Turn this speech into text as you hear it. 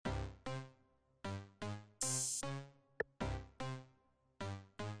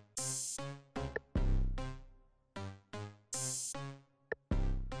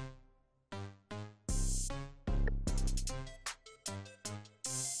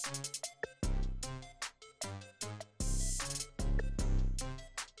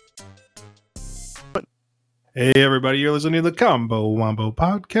Hey everybody, you're listening to the Combo Wombo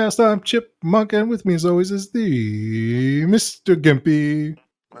Podcast. I'm Chipmunk, and with me as always is the Mr. Gimpy.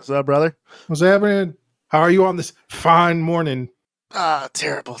 What's up, brother? What's happening? How are you on this fine morning?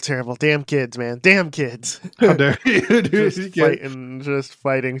 Terrible. Damn kids, man. Damn kids. How dare you, dude? Just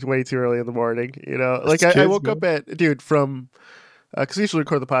fighting way too early in the morning. You know, like Kids, I woke man. up at, dude, from, because we usually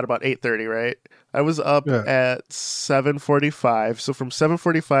record the pod about 8:30, right? I was up at 7:45, so from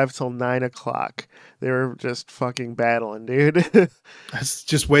 7:45 till 9 o'clock, they were just fucking battling, dude. That's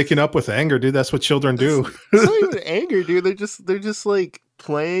just waking up with anger, dude. That's what children do. It's not even anger, dude. They're just like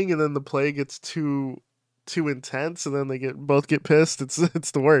playing, and then the play gets too intense, and then they both get pissed. It's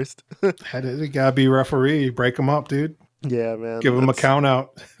the worst. You gotta be referee. Break them up, dude. Yeah, man. Give them a count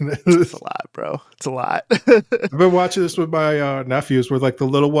out. It's a lot, bro. It's a lot. I've been watching this with my nephews, where like the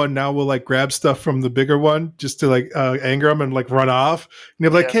little one now will like grab stuff from the bigger one just to like anger him and like run off. And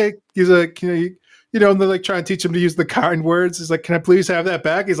they're like, "Hey," he's like, you know, and they're like trying to teach him to use the kind words. He's like, "Can I please have that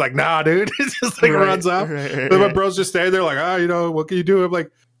back?" He's like, "Nah, dude." It just like runs off. Then my bro's just standing there like, "You know, what can you do?" I'm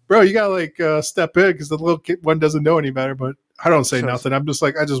like, "Bro, you gotta like step in," because the little kid one doesn't know any better. But I don't say nothing. I'm just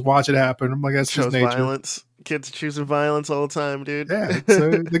like, I just watch it happen. I'm like, that's just nature. Violence. Kids choosing violence all the time, dude. Yeah,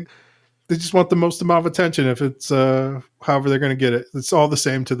 they just want the most amount of attention. If it's however they're going to get it, it's all the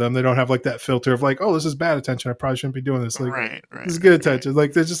same to them. They don't have like that filter of like, oh, this is bad attention. I probably shouldn't be doing this. Like, this is good attention.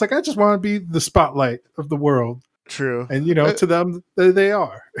 Like, they're just like, I just want to be the spotlight of the world. True. And you know, to them, they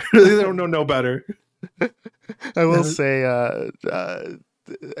are. They don't know no better. I will say,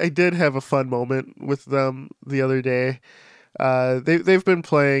 I did have a fun moment with them the other day. They've been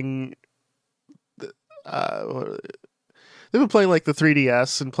playing. They've been playing like the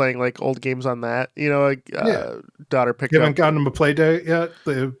 3DS and playing like old games on that. You know, like daughter picked up. You haven't gotten them a play date yet?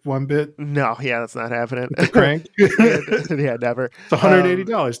 The 1-bit? No, yeah, that's not happening. The crank? Yeah, never. It's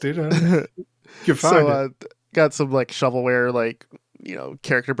 $180, dude. You find it. Got some like shovelware, like, you know,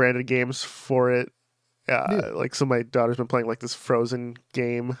 character branded games for it. Like, so my daughter's been playing like this Frozen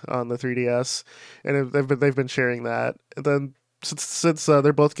game on the 3DS, and they've been sharing that. And then since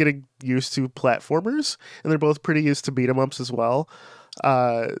they're both getting used to platformers, and they're both pretty used to beat 'em ups as well,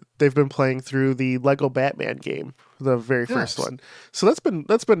 they've been playing through the Lego Batman game, the very first one. So that's been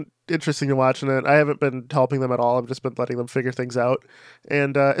interesting to watch, and I haven't been helping them at all. I've just been letting them figure things out,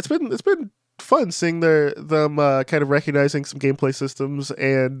 and it's been fun seeing them kind of recognizing some gameplay systems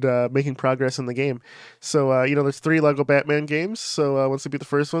and making progress in the game. So you know, there's 3 Lego Batman games, so once they beat the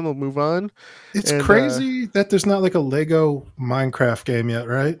first one, they'll move on. It's crazy that there's not like a Lego Minecraft game yet,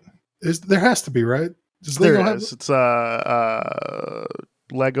 right? There has to be, right? There is. It's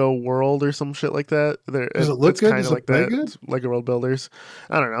Lego World or some shit like that. Does it look good? Does it play good? It's Lego World Builders.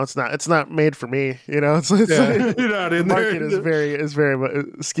 I don't know. It's not made for me. You know, it's you're not in the there. market is very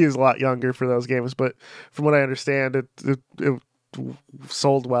skews a lot younger for those games. But from what I understand, it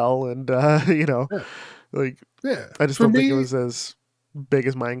sold well, and you know, I just don't think it was as big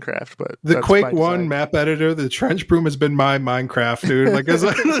as Minecraft. But the Quake 1 map editor, the Trench Broom, has been my Minecraft, dude. Like, as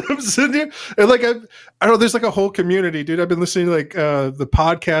I'm sitting here, and like I don't know, there's like a whole community, dude. I've been listening to like the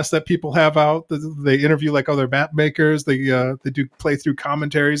podcast that people have out. They interview like other map makers. They do playthrough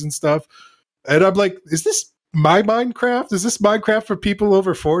commentaries and stuff. And I'm like, is this my Minecraft? Is this Minecraft for people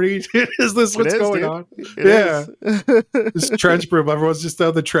over 40? Is this what's going on? This Trench Broom. Everyone's just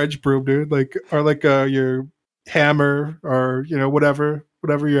on the Trench Broom, dude. Like, or like your Hammer, or you know, whatever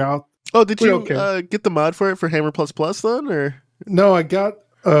you're out. Oh, did you get the mod for it for Hammer Plus then, or no? I got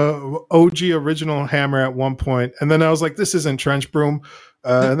OG original Hammer at one point, and then I was like, this isn't Trench Broom.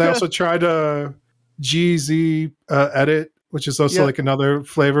 And I also tried GZ Edit, which is also like another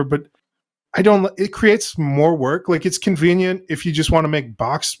flavor, but it creates more work. Like, it's convenient if you just want to make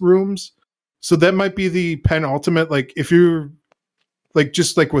box rooms. So that might be the penultimate. Like, if you're like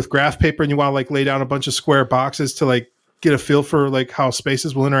just like with graph paper and you want to like lay down a bunch of square boxes to like get a feel for like how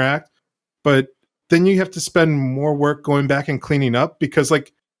spaces will interact, but then you have to spend more work going back and cleaning up, because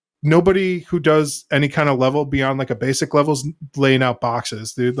like nobody who does any kind of level beyond like a basic level is laying out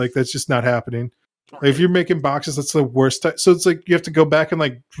boxes, dude. Like, that's just not happening. Like, if you're making boxes, that's the worst so it's like you have to go back and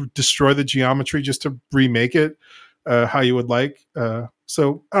like destroy the geometry just to remake it how you would like.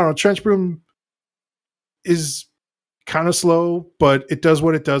 So I don't know, Trench Broom is kind of slow, but it does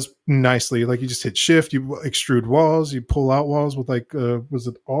what it does nicely. Like, you just hit shift, you extrude walls, you pull out walls with like was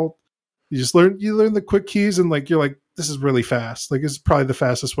it alt? You learn the quick keys, and like you're like, this is really fast. Like, it's probably the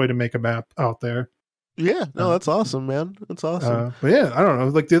fastest way to make a map out there. Yeah, no, that's awesome, man. That's awesome. But yeah, I don't know.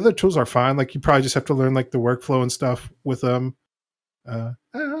 Like, the other tools are fine. Like, you probably just have to learn like the workflow and stuff with them. I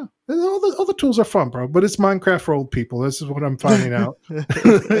don't know. All the tools are fun, bro. But it's Minecraft for old people. This is what I'm finding out.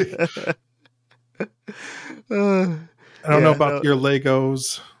 I don't know about your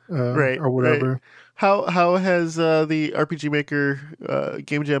Legos right, or whatever. Right. How has the RPG Maker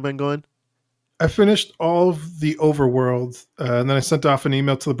game jam been going? I finished all of the overworld, and then I sent off an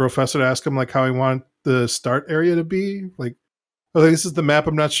email to the professor to ask him like how he wanted the start area to be. Like, this is the map.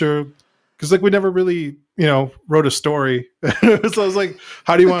 I'm not sure because like we never really wrote a story. So I was like,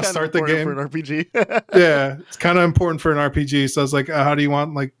 how do you want to start the game for an RPG? Yeah, it's kind of important for an RPG. So I was like, how do you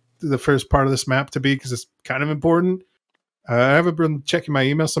want like the first part of this map to be? Because it's kind of important. I haven't been checking my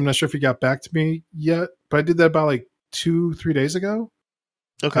email, so I'm not sure if he got back to me yet. But I did that about like 2-3 days ago.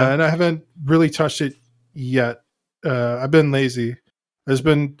 Okay. And I haven't really touched it yet. I've been lazy. I've just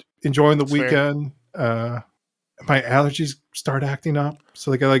been enjoying the weekend. My allergies start acting up.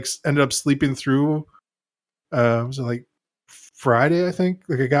 So like I ended up sleeping through was it like Friday, I think?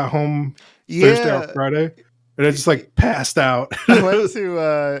 Like I got home Thursday or Friday. And I just like passed out. I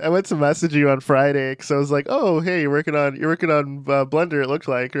went to message you on Friday because I was like, "Oh, hey, you're working on Blender." It looked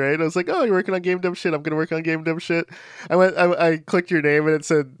like, right? I was like, "Oh, you're working on game dev shit. I'm gonna work on game dev shit." I clicked your name and it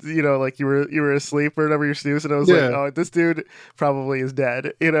said, like you were asleep or whatever, you're snoozing. And I was like, "Oh, this dude probably is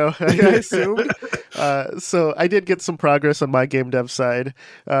dead." I assumed. So I did get some progress on my game dev side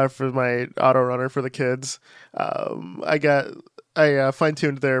for my auto runner for the kids. I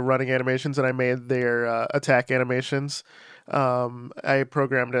fine-tuned their running animations and I made their attack animations. I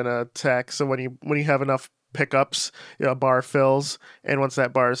programmed an attack so when you have enough pickups, a bar fills, and once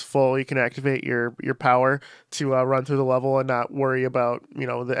that bar is full, you can activate your power to run through the level and not worry about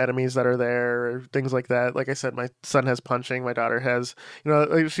the enemies that are there or things like that. Like I said, my son has punching, my daughter has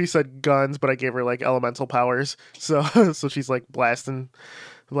like she said guns, but I gave her like elemental powers, so so she's like blasting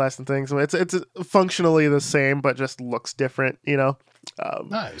things. It's functionally the same, but just looks different,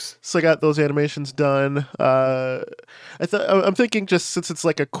 Nice. So I got those animations done. I'm thinking just since it's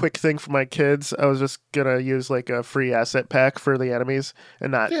like a quick thing for my kids, I was just gonna use like a free asset pack for the enemies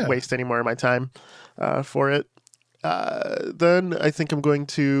and not waste any more of my time for it. Then I think I'm going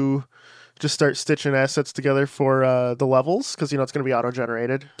to just start stitching assets together for the levels because it's going to be auto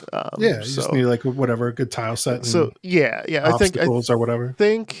generated. You just need like whatever a good tile set. And so yeah, obstacles or whatever. I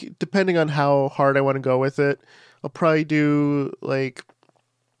think depending on how hard I want to go with it, I'll probably do like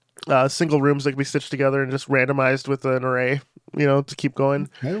single rooms that can be stitched together and just randomized with an array, to keep going.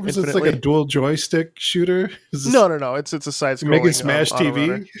 Is this like a dual joystick shooter? No. It's a side scrolling. Making Smash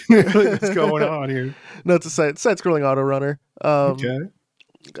TV. What's going on here? No, it's a side scrolling auto runner. Okay.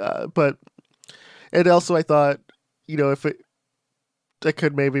 But and also I thought, if I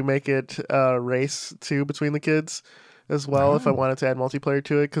could maybe make it a race too between the kids as well, if I wanted to add multiplayer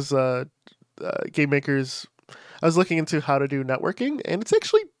to it, because Game Maker's. I was looking into how to do networking, and it's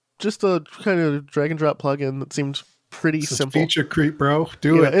actually just a kind of drag and drop plugin that seemed pretty simple. Feature creep, bro.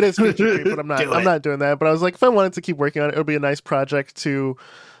 Do it. It is feature creep, but I'm not. I'm not doing that. But I was like, if I wanted to keep working on it, it would be a nice project to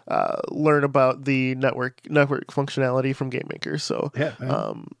learn about the network functionality from Game Maker. So,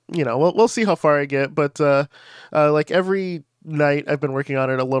 we'll see how far I get. But like every night, I've been working on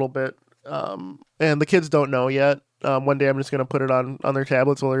it a little bit, and the kids don't know yet. One day I'm just going to put it on their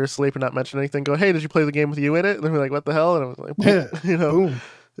tablets while they're asleep and not mention anything. Go, hey, did you play the game with you in it? And they're like, what the hell? And I was like, boom.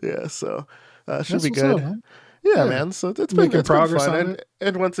 Yeah, so should be good. Up, yeah, man. So it's making progress fun. on it.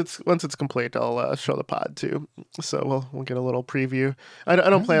 And once it's complete, I'll show the pod too. So we'll get a little preview. I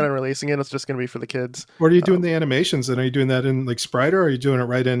don't plan on releasing it. It's just going to be for the kids. What are you doing the animations? And are you doing that in like Spriter, or are you doing it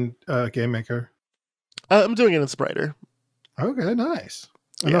right in Game Maker? I'm doing it in Spriter. Okay, nice.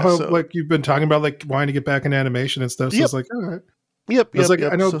 I know how like you've been talking about like wanting to get back in animation and stuff. So it's like, all right. Yep.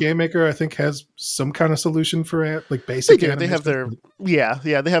 I know Game Maker I think has some kind of solution for like basic. They do. They have their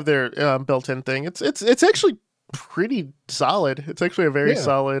they have their built-in thing. It's actually pretty solid. It's actually a very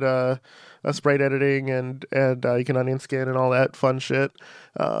solid sprite editing and you can onion skin and all that fun shit.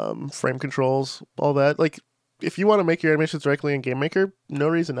 Frame controls, all that. Like if you want to make your animations directly in Game Maker, no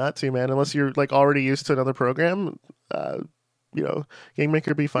reason not to, man. Unless you're like already used to another program. Game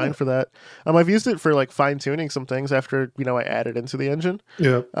Maker would be fine for that. I've used it for like fine tuning some things after I added into the engine.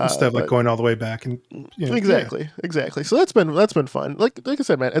 Yeah, instead of like going all the way back and exactly. So that's been fun. Like I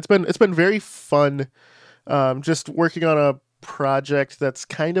said, man, it's been very fun. Just working on a project that's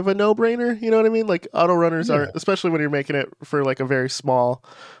kind of a no brainer. You know what I mean? Like auto runners are, especially when you're making it for like a very small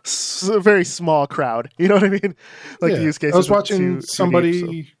crowd. You know what I mean? Like the use cases. I was watching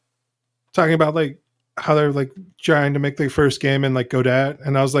somebody talking about like how they're like trying to make their first game in like Godot,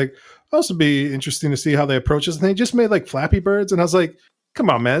 and I was like, also be interesting to see how they approach this. And they just made like Flappy Birds, and I was like, come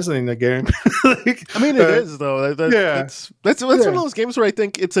on, man, this ain't a game. Like, I mean, it is though. Yeah. That's one of those games where I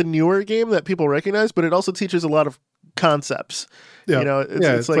think it's a newer game that people recognize, but it also teaches a lot of concepts. Yeah, You know,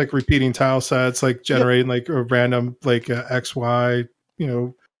 it's like repeating tile sets, like generating like a random like X, Y,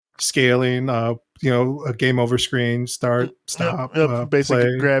 scaling, a game over screen, start, stop, basic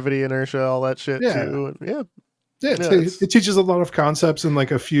play. gravity, inertia, all that shit Yeah. too. And It teaches a lot of concepts in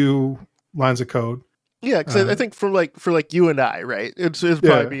like a few lines of code. Yeah, because I think for like you and I, right? It'd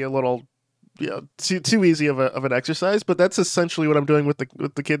probably be a little, too easy of an exercise. But that's essentially what I'm doing with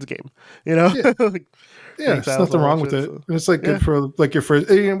the kids game. There's nothing wrong with it. So. It's like good for like your first.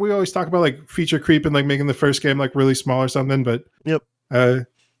 And we always talk about like feature creep and like making the first game like really small or something. But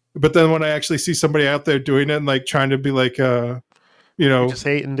but then when I actually see somebody out there doing it and like trying to be like, you're just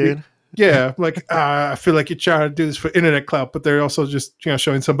hating, dude. Yeah, like I feel like you're trying to do this for internet clout, but they're also just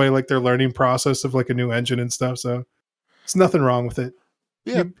showing somebody like their learning process of like a new engine and stuff. So there's nothing wrong with it.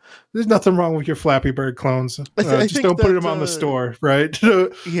 Yeah, there's nothing wrong with your Flappy Bird clones. Just don't put them on the store, right?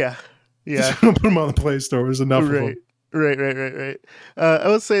 Yeah. Just don't put them on the Play Store. There's enough of them. Right. I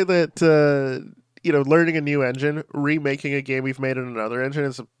would say that learning a new engine, remaking a game we've made in another engine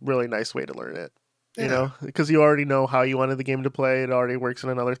is a really nice way to learn it. Because you already know how you wanted the game to play. It already works in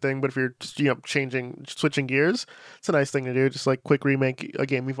another thing. But if you're just, switching gears, it's a nice thing to do. Just like quick remake a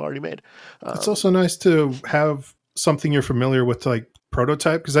game you've already made. It's also nice to have something you're familiar with to like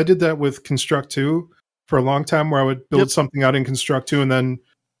prototype. Because I did that with Construct 2 for a long time, where I would build something out in Construct 2 and then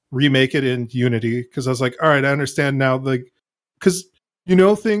remake it in Unity. Because I was like, all right, I understand now. Like, because you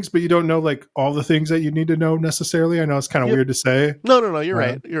know things, but you don't know like all the things that you need to know necessarily. I know it's kind of weird to say. No, you're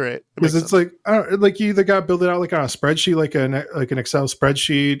right. You're right. Because it's like, like you either got to build it out like on a spreadsheet, like an Excel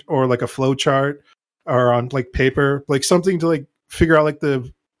spreadsheet, or like a flow chart, or on like paper, like something to like figure out like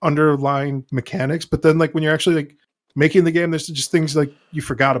the underlying mechanics. But then like when you're actually like making the game, there's just things like you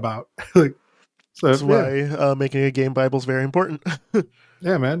forgot about. Like, so that's why making a game Bible is very important.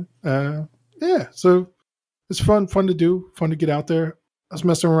 Yeah, man. So it's fun to do, fun to get out there. I was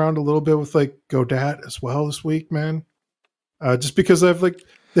messing around a little bit with like Godot as well this week, man. Just because they have like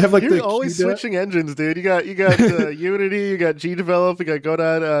you're always switching engines, dude. You got Unity, you got GDevelop, you got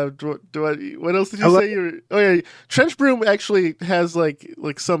Godot. What else did you say? Trench Broom actually has like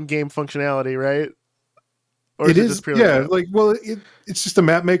some game functionality, right? Or it is it's just a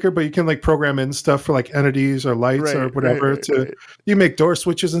map maker, but you can like program in stuff for like entities or lights or whatever you make door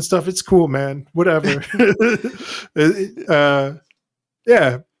switches and stuff. It's cool, man. Whatever. I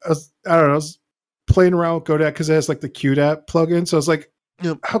was playing around with Godot because it has like the QDAP plugin. So I was like,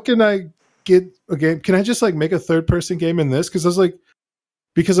 how can I get a game? Can I just like make a third person game in this? Because I was like,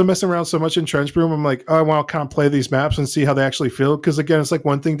 because I'm messing around so much in Trench Broom, I'm like, I want to kind of play these maps and see how they actually feel. Because again, it's like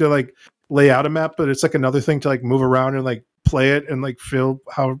one thing to like lay out a map, but it's like another thing to like move around and like play it and like feel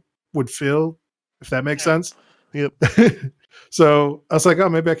how it would feel, if that makes sense. Yep. So I was like, oh,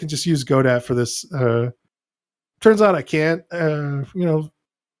 maybe I can just use Godot for this. Turns out I can't. I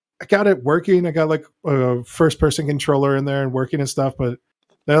got it working. I got like a first person controller in there and working and stuff, but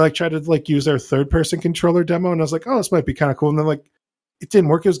then I like tried to like use their third person controller demo, and I was like, oh, this might be kind of cool. And then like it didn't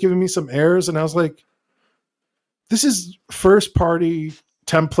work. It was giving me some errors, and I was like, this is first party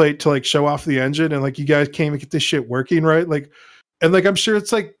template to like show off the engine, and like you guys can't even get this shit working right. Like, and like I'm sure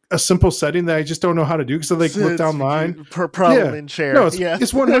it's like a simple setting that I just don't know how to do because I like looked online. Problem in share. No, it's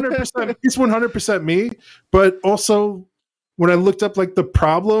 100%. It's 100% me. But also, when I looked up like the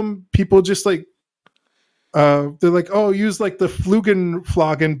problem, people just like they're like, oh, use like the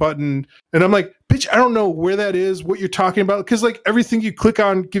Flugenflogen button, and I'm like, bitch, I don't know where that is, what you're talking about, because like everything you click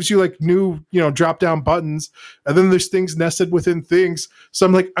on gives you like new drop down buttons, and then there's things nested within things. So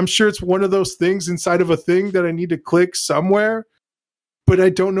I'm like, I'm sure it's one of those things inside of a thing that I need to click somewhere, but I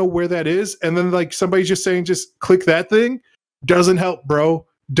don't know where that is. And then like somebody's just saying, just click that thing. Doesn't help, bro.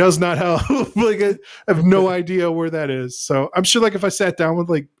 Does not help. Like I have no idea where that is. So I'm sure like if I sat down with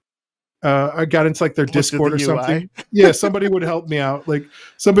like I got into like their Discord or something. Yeah, somebody would help me out. Like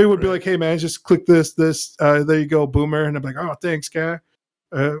somebody would be like, hey man, just click this, there you go, boomer. And I'm like, oh, thanks, guy.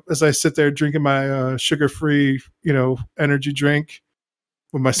 As I sit there drinking my sugar-free, energy drink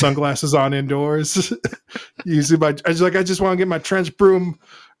with my sunglasses on indoors. Using I just want to get my Trench Broom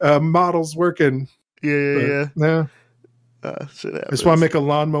models working. Yeah. I just want to make a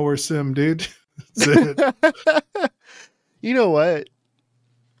lawnmower sim, dude. That's it. You know what?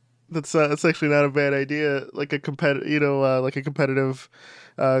 That's actually not a bad idea. Like a competitive,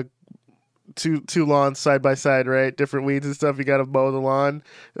 two lawns side by side, right? Different weeds and stuff. You got to mow the lawn,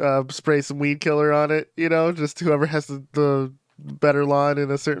 spray some weed killer on it. Just whoever has the better lawn in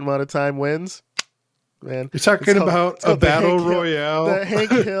a certain amount of time wins. man. You're talking about a battle royale, the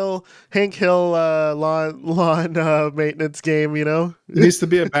Hank Hill lawn maintenance game. You know, it needs to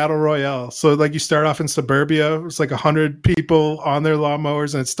be a battle royale. So like you start off in suburbia, it's like 100 people on their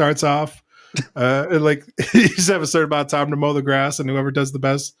lawnmowers, and it starts off, and like you just have a certain amount of time to mow the grass, and whoever does the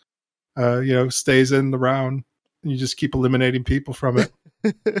best, stays in the round. And you just keep eliminating people from it.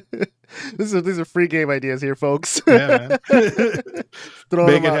 These are free game ideas here, folks. Yeah,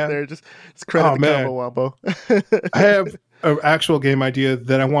 Throwing them out there. Just credit the Combo Wombo. I have an actual game idea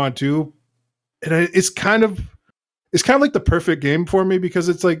that I want to do, and it's kind of like the perfect game for me because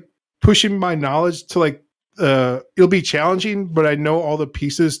it's like pushing my knowledge to like it'll be challenging, but I know all the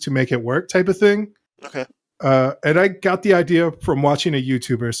pieces to make it work type of thing. Okay. And I got the idea from watching a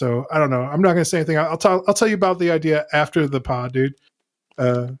YouTuber, so I don't know. I'm not going to say anything. I'll tell you about the idea after the pod, dude.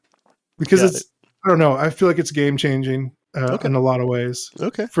 Because I don't know. I feel like it's game changing in a lot of ways.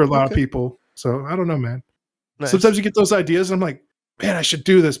 Okay. For a lot of people. So I don't know, man. Nice. Sometimes you get those ideas, and I'm like, man, I should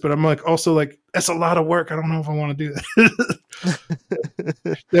do this, but I'm like also like that's a lot of work. I don't know if I want to do that.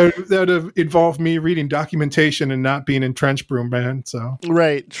 that would involve me reading documentation and not being in Trench Broom, man. So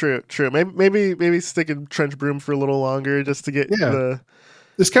right, true. Maybe stick in Trench Broom for a little longer just to get the.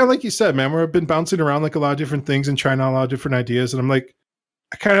 It's kind of like you said, man. Where I've been bouncing around like a lot of different things and trying out a lot of different ideas, and I'm like,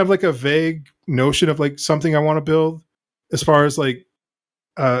 I kind of have like a vague notion of like something I want to build, as far as like,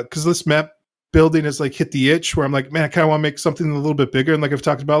 because this map building is like hit the itch where I'm like, man, I kind of want to make something a little bit bigger. And like I've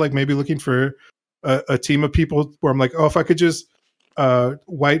talked about, like maybe looking for a team of people where I'm like, oh, if I could just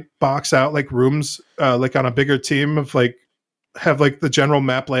white box out like rooms, like on a bigger team of like, have like the general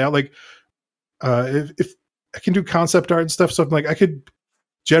map layout. Like if I can do concept art and stuff. So I'm like, I could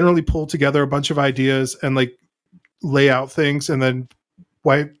generally pull together a bunch of ideas and like lay out things and then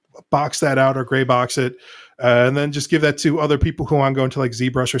white box that out or gray box it. And then just give that to other people who want to go into like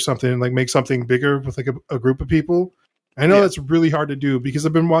ZBrush or something and like make something bigger with like a group of people. I know that's really hard to do because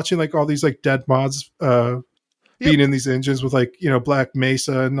I've been watching like all these like dead mods being in these engines with like, Black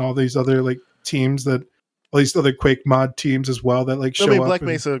Mesa and all these other like teams that all these other Quake mod teams as well that like show up. Black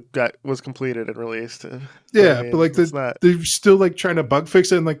Mesa was completed and released. But like they're still like trying to bug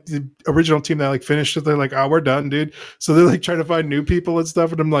fix it, and like the original team that like finished it, they're like, oh, we're done, dude. So they're like trying to find new people and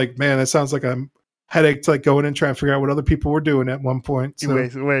stuff, and I'm like, man, that sounds like a headache to like go in and try and figure out what other people were doing at one point. So.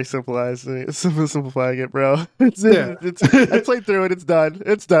 Way simplifying it, bro. I played through it. It's done.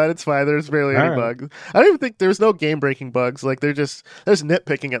 It's fine. There's barely any bugs. I don't even think there's no game breaking bugs. Like there's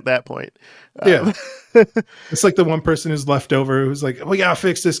nitpicking at that point. It's like the one person who's left over who's like, we gotta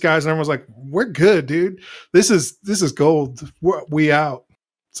fix this, guys, and everyone's like, we're good, dude. This is gold. We out.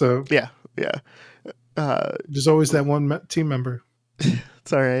 So there's always that one team member.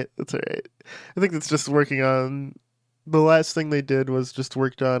 It's all right. I think it's just working on the last thing they did was just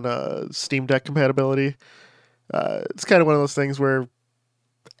worked on Steam Deck compatibility. It's kind of one of those things where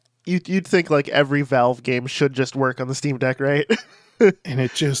you'd think like every Valve game should just work on the Steam Deck, right? And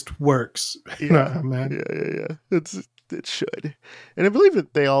it just works. Yeah, man. Yeah. It should, and I believe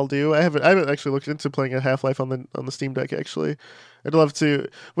that they all do. I haven't actually looked into playing a Half-Life on the Steam Deck. Actually, I'd love to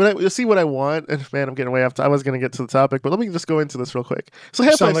when I see what I want. And man, I'm getting way off. I was going to get to the topic, but let me just go into this real quick. So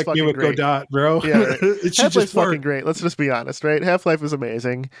Half-Life's like fucking great, Godot, bro. Yeah, right. It should Half-Life's just fucking work. great. Let's just be honest, right? Half-Life is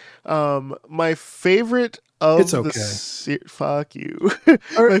amazing. My favorite of it's okay. Fuck you.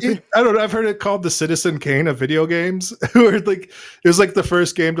 I don't know. I've heard it called the Citizen Kane of video games, where like it was like the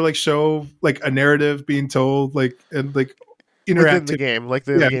first game to like show like a narrative being told, like and like interactive within the game, like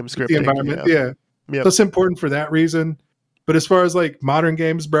the game scripting, the environment. Yeah. So it's important for that reason. But as far as like modern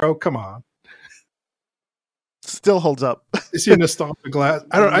games, bro, come on. Still holds up. Is your nostalgia glass?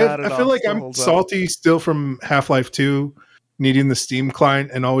 I feel like I'm salty still from Half-Life 2 needing the Steam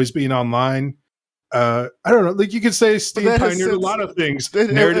client and always being online. I don't know. Like you could say Steam pioneered a lot of things.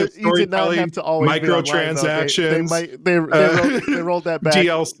 Narrative storytelling, microtransactions. They rolled that back.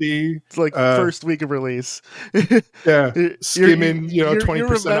 DLC. It's like first week of release. Skimming,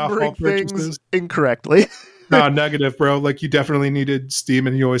 20% off all purchases. Incorrectly. No, negative, bro. Like you definitely needed Steam,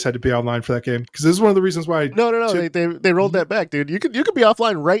 and you always had to be online for that game. Because this is one of the reasons why. No. They rolled that back, dude. You could be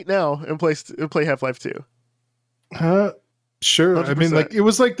offline right now and play Half-Life 2. Sure. 100%. I mean, like it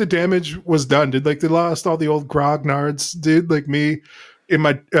was like the damage was done, dude. Like they lost all the old grognards, dude. Like me in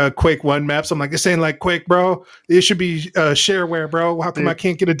my Quake 1 maps, I'm like, this ain't like Quake, bro. It should be shareware, bro. How come I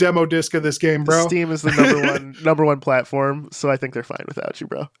can't get a demo disc of this game, bro? Steam is the number one platform, so I think they're fine without you,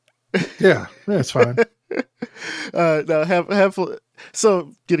 bro. Yeah, it's fine.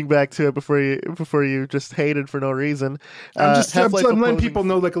 So getting back to it before you just hated for no reason. I'm letting people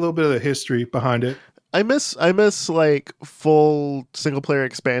know like a little bit of the history behind it. I miss like full single player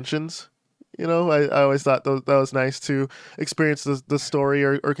expansions. You know, I always thought that was nice to experience the story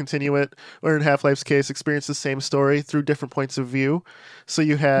or continue it, or in Half-Life's case, experience the same story through different points of view. So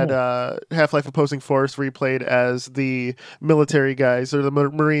you had Half-Life Opposing Force, where you played as the military guys or the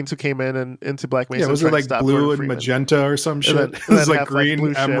Marines who came in and into Black Mesa. Yeah, was it like blue and magenta or some shit? And it was like Half-Life green,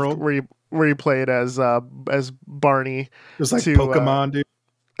 Blue emerald. Shift, where you played as Barney. It was like Pokemon, dude.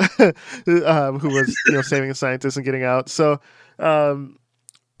 Who was saving a scientist and getting out. So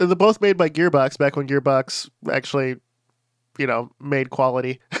they're both made by Gearbox back when Gearbox actually made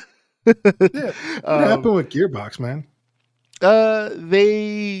quality. Yeah, what happened with Gearbox, man?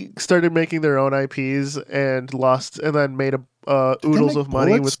 They started making their own IPs and then made oodles of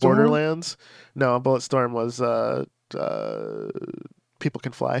money with Borderlands. No, Bulletstorm was People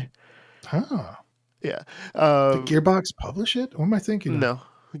Can Fly. Huh. Yeah. Did Gearbox publish it? What am I thinking? No.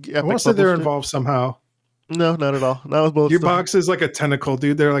 I want to say they're involved somehow. No, not at all. Not with Gearbox is like a tentacle,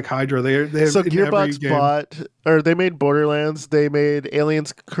 dude. They're like Hydra. They have so Gearbox they made Borderlands. They made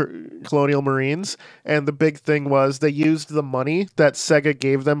Aliens, Colonial Marines, and the big thing was they used the money that Sega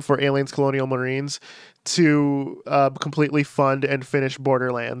gave them for Aliens, Colonial Marines to completely fund and finish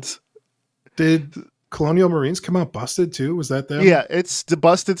Borderlands. Did Colonial Marines come out busted too? Was that them? Yeah, it's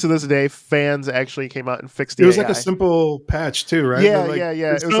busted to this day. Fans actually came out and fixed it. It was like a simple patch too, right? Yeah,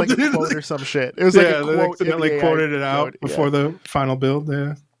 yeah. It was like a quote or some shit. It was like a quote. They like quoted it out before the final build.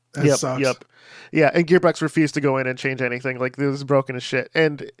 Yeah, that sucks. Yep. Yeah, and Gearbox refused to go in and change anything. Like, this is broken as shit.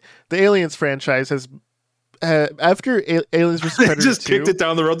 And the Aliens franchise has, after Aliens vs. Predator, just kicked it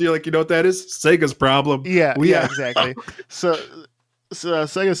down the road. You're like, you know what that is? Sega's problem. Yeah, exactly. So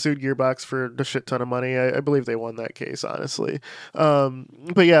Sega sued Gearbox for a shit ton of money. I believe they won that case, honestly.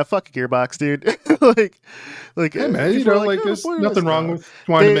 But yeah, fuck Gearbox, dude. like, hey man, there's nothing wrong with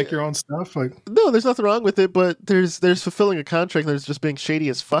wanting to make your own stuff. Like, no, there's nothing wrong with it, but there's fulfilling a contract. And there's just being shady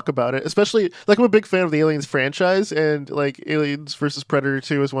as fuck about it. Especially, like, I'm a big fan of the Aliens franchise, and like Aliens vs. Predator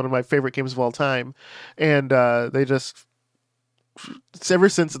 2 is one of my favorite games of all time. And they just, ever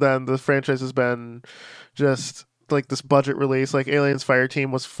since then, the franchise has been just like this budget release. Like, Aliens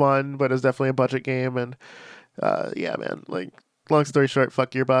Fireteam was fun, but it's definitely a budget game. And yeah, man, like, long story short,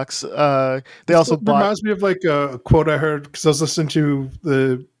 fuck Gearbox. They also reminds me of like a quote I heard because I was listening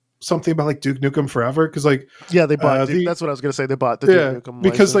to something about like Duke Nukem Forever, because like they bought that's what I was gonna say. They bought the Duke Nukem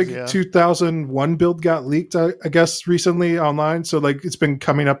because license, 2001 build got leaked, I guess recently online, so like it's been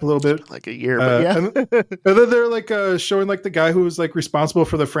coming up a little bit, like a year. But and then they're like showing like the guy who was like responsible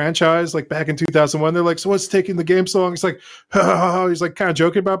for the franchise like back in 2001. They're like, so what's taking the game so long? He's like, he's like kind of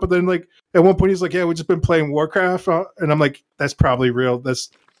joking about it, but then like at one point he's like, yeah, we've just been playing Warcraft, and I'm like, that's probably real.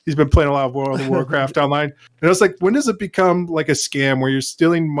 He's been playing a lot of World of Warcraft online. And I was like, when does it become like a scam where you're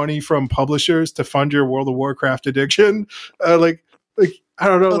stealing money from publishers to fund your World of Warcraft addiction? Like I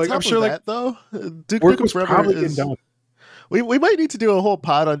don't know. Like, I'm sure that, though, Duke work Nukem was Forever probably getting done. We might need to do a whole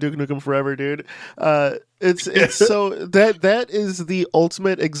pod on Duke Nukem Forever, dude. It's so that is the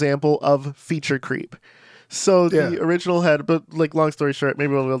ultimate example of feature creep. So the original had, but like, long story short,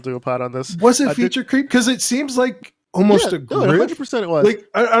 maybe we'll do a pod on this. Was it feature creep? Because it seems like almost a grip. 100% it was. Like,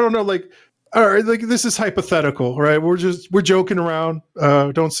 I don't know, like, all right, like, this is hypothetical, right? We're joking around.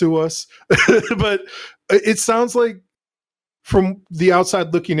 Don't sue us. But it sounds like, from the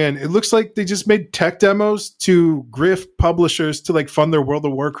outside looking in, it looks like they just made tech demos to grift publishers to like fund their World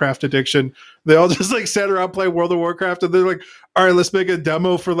of Warcraft addiction. They all just like sat around playing World of Warcraft, and they're like, all right, let's make a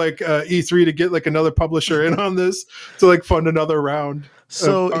demo for like E3 to get like another publisher in on this to like fund another round.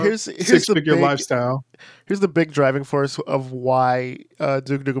 So here's six-figure lifestyle. Here's the big driving force of why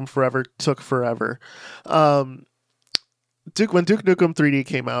Duke Nukem Forever took forever. When Duke Nukem 3D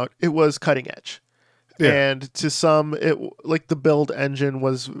came out, it was cutting edge. Yeah. And to some, it like the build engine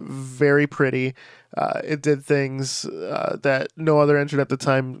was very pretty. It did things that no other engine at the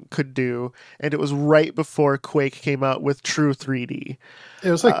time could do, and it was right before Quake came out with true 3D.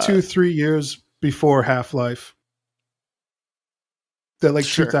 It was like 2-3 years before Half-Life. That like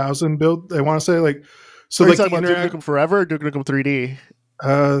 2000 build, I want to say, like, so. Are like, you talking about Duke Nukem Forever or Duke Nukem 3D?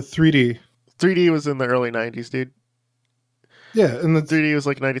 3D. 3D was in the early 90s, dude. Yeah, and the 3D was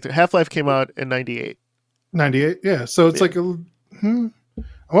like 93. Half-Life came out in 98. 98, yeah. So it's like, I want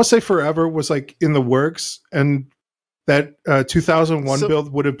to say Forever was like in the works, and that 2001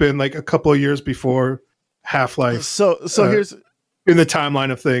 build would have been like a couple of years before Half-Life. So here's in the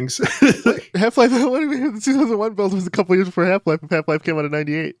timeline of things. Half-Life. What do you mean? The 2001 build was a couple of years before Half-Life. If Half-Life came out in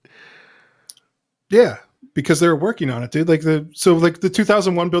 98. Yeah, because they were working on it, dude. Like the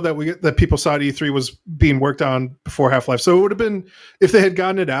 2001 build that people saw at E3 was being worked on before Half-Life. So it would have been, if they had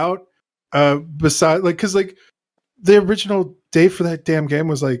gotten it out, beside, like, because like the original date for that damn game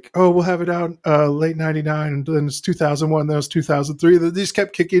was like, oh, we'll have it out late 99, and then it's 2001, then it was 2003. They just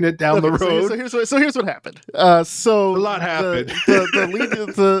kept kicking it down the road. So here's what happened. So a lot happened.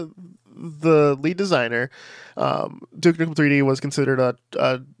 The lead designer, Duke Nukem 3D, was considered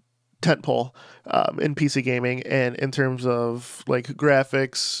a tentpole in PC gaming, and in terms of like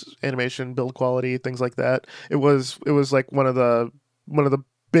graphics, animation, build quality, things like that. It was like one of the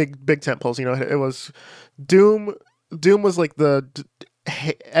big tentpoles. You know, it was Doom. Doom was like the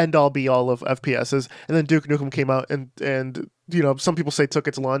end all be all of FPSs, and then Duke Nukem came out and you know, some people say took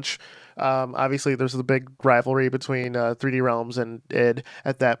its lunch. Obviously, there's the big rivalry between 3D Realms and id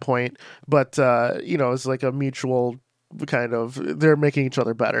at that point, but you know, it's like a mutual kind of, they're making each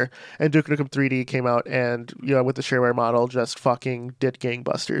other better. And Duke Nukem 3D came out and, you know, with the shareware model, just fucking did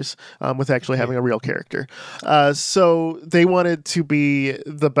gangbusters with actually having a real character. So they wanted to be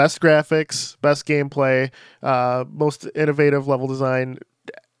the best graphics, best gameplay, most innovative level design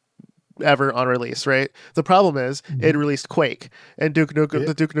ever on release, right? The problem is it released Quake, and the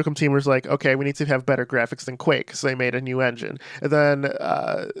Duke Nukem team was like, okay, we need to have better graphics than Quake, so they made a new engine. And then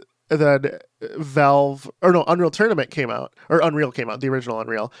Unreal Tournament came out, or Unreal came out, the original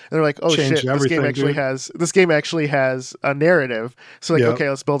Unreal, and they're like, oh shit, this game actually has a narrative. So like, okay,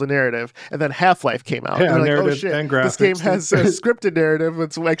 let's build a narrative. And then Half-Life came out, and they're like, oh shit, this game has a scripted narrative.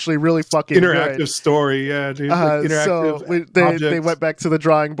 It's actually really fucking interactive good. Story, yeah, dude. Like interactive so they went back to the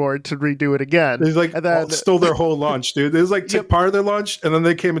drawing board to redo it again. They like and then stole their whole lunch, dude. It was like took part of their lunch, and then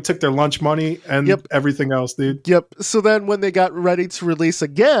they came and took their lunch money and everything else, dude. Yep. So then when they got ready to release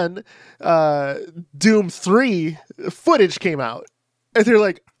again, Doom 3 footage came out, and they're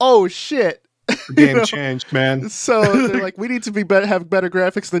like, oh shit, the game changed, man. So they're like, we need to have better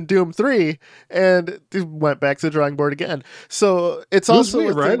graphics than Doom 3, and they went back to the drawing board again. So it also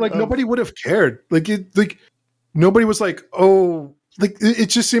weird, right? Like nobody would have cared. Like nobody was like, oh, like it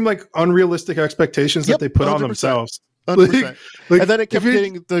just seemed like unrealistic expectations that they put 100%. On themselves. 100%. Like, and then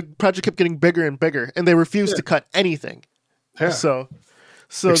the project kept getting bigger and bigger, and they refused to cut anything. Yeah. So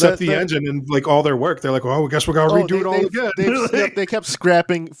except the engine and like all their work, they're like, well, I guess we gotta redo it all again. They kept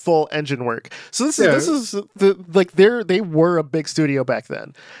scrapping full engine work. So this is they were a big studio back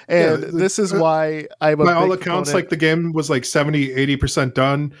then, and this is why I'm a by big all accounts proponent. Like the game was like 70-80%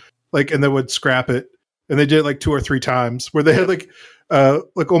 done, like, and they would scrap it, and they did it like 2 or 3 times where they had like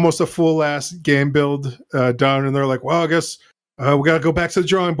almost a full ass game build done, and they're like, well, I guess we gotta go back to the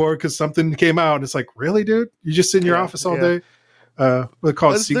drawing board because something came out, and it's like, really, dude, you just sit in your office all day. We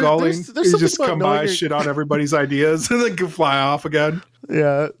call it seagulling. You just come by, shit on everybody's ideas, and then can fly off again.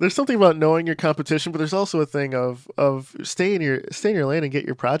 Yeah, there's something about knowing your competition, but there's also a thing of stay in your lane and get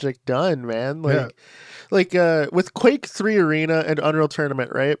your project done, man. Like with Quake 3 Arena and Unreal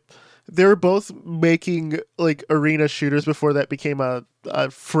Tournament, right? They were both making like arena shooters before that became a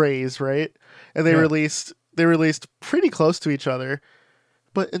phrase, right? And they released pretty close to each other.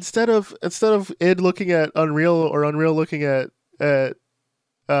 But instead of id looking at Unreal or Unreal looking at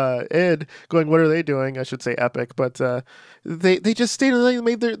id going, what are they doing? I should say Epic, but they just stayed and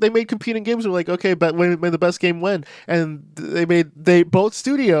they made competing games. Were like, okay, but may the best game win, and both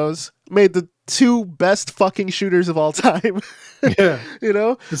studios made the 2 best fucking shooters of all time. Yeah, you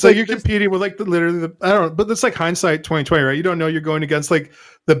know, it's like you're competing with like literally I don't know, but it's like hindsight 2020, right? You don't know you're going against like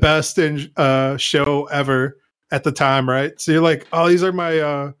the best in show ever at the time, right? So you're like, oh, these are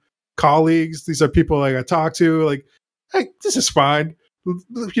my colleagues, these are people like I talk to, like, hey, this is fine.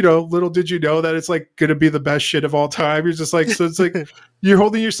 You know, little did you know that it's like gonna be the best shit of all time. You're just like, so it's like you're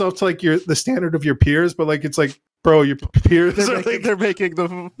holding yourself to like the standard of your peers, but like it's like, bro, your peers they're making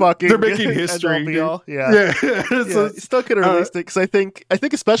the fucking they're making history. Yeah. So still could have released it because I think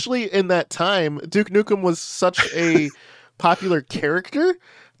especially in that time, Duke Nukem was such a popular character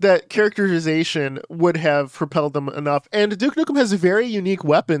that characterization would have propelled them enough. And Duke Nukem has very unique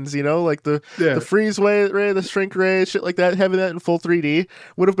weapons, you know, like the freeze ray, the shrink ray, shit like that. Having that in full 3D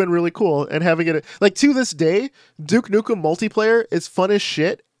would have been really cool. And having it, like, to this day, Duke Nukem multiplayer is fun as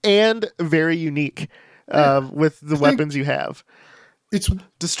shit and very unique with the weapons you have. It's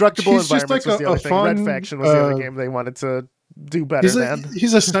Destructible Environments was the other thing. Red Faction was the other game they wanted to do better than.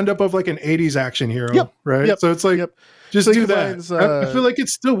 He's a stand-up of like an 80s action hero, right? Yep. So it's like, just so do that. I feel like it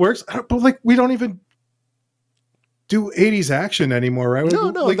still works, but like we don't even do 80s action anymore, right? No,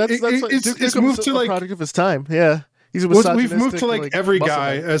 like, it's moved to like a product of his time. Yeah, we've moved to like every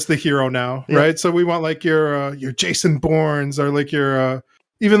guy as the hero now, right? So we want like your Jason Bournes or like your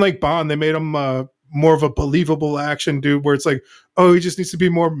even like Bond. They made him more of a believable action dude, where it's like, oh, he just needs to be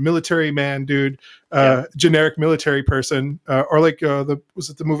more military man, dude, generic military person, or like was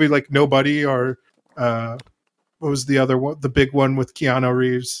it the movie like Nobody or what was the other one? The big one with Keanu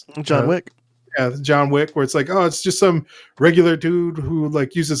Reeves, John Wick. Yeah, John Wick, where it's like, oh, it's just some regular dude who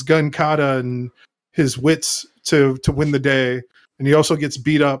like uses gun kata and his wits to win the day, and he also gets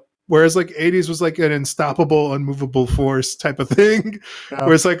beat up. Whereas like 80s was like an unstoppable, unmovable force type of thing,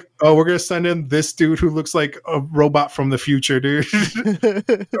 where it's like, oh, we're gonna send in this dude who looks like a robot from the future, dude,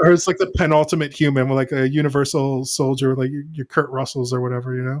 or it's like the penultimate human, with like a universal soldier, like your Kurt Russells or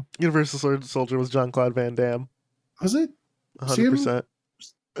whatever, you know. Universal Soldier was Jean-Claude Van Damme. Was it? 100%.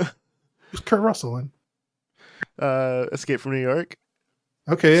 Who's Kurt Russell in? Escape from New York.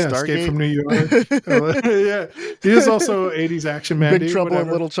 Okay, yeah, Stargate. Escape from New York. Yeah, he is also 80s action man. Big Trouble in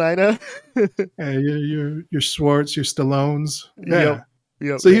Little China. Yeah, your Schwartz, your Stallones. Yeah.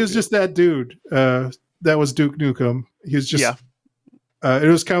 Yep, so he was just that dude. That was Duke Nukem. He was just. Yeah. It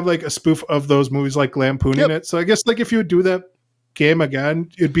was kind of like a spoof of those movies, like lampooning it. So I guess like if you would do that game again,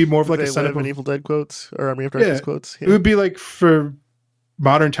 it'd be more of like a setup of Evil Dead quotes or Army of Darkness quotes. Yeah. It would be like for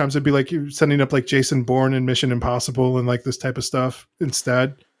modern times, it'd be like you sending up like Jason Bourne and Mission Impossible and like this type of stuff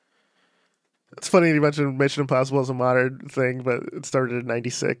instead. It's funny you mentioned Mission Impossible as a modern thing, but it started in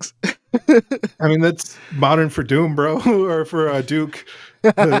 '96. I mean, that's modern for Doom, bro, or for Duke.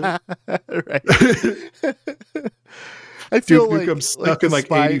 Right. I feel Duke Nukem's stuck in like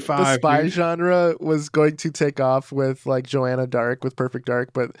 85. The spy genre was going to take off with like Joanna Dark with Perfect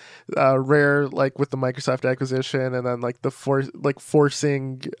Dark, but Rare, like with the Microsoft acquisition and then like the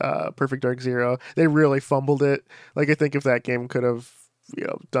forcing Perfect Dark Zero, they really fumbled it. Like I think if that game could have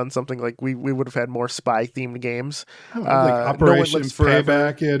done something like we would have had more spy themed games. Like Operation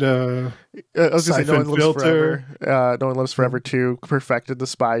Payback at I was gonna say No One Lives Forever. No One Lives Forever 2 perfected the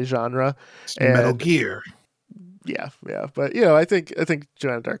spy genre. Metal Gear. Yeah, but I think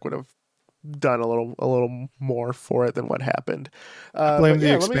Joanna Dark would have done a little more for it than what happened. I blame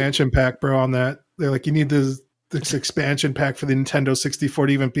the expansion pack, bro, on that. They're like, you need this expansion pack for the Nintendo 64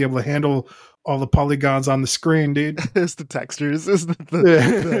 to even be able to handle all the polygons on the screen, dude. It's the textures. It's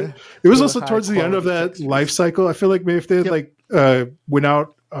it was also towards the end of that textures. Life cycle. I feel like maybe if they had went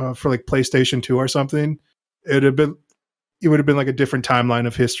out for like PlayStation 2 or something, it would have been like a different timeline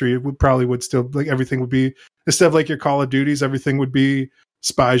of history. It probably would still like everything would be, instead of like your Call of Duties, everything would be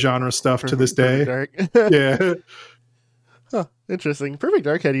spy genre stuff to this day. Yeah. Huh, interesting. Perfect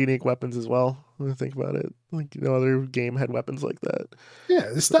Dark had unique weapons as well. When I think about it, like no other game had weapons like that.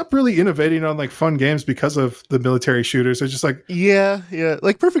 Yeah, they stopped really innovating on like fun games because of the military shooters. They're just like, yeah.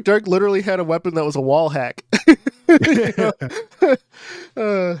 Like Perfect Dark literally had a weapon that was a wall hack.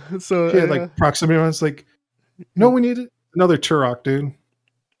 Like proximity ones. Like, we needed another Turok, dude.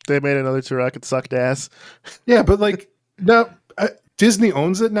 They made another Turok. It sucked ass. Yeah, but like, no, Disney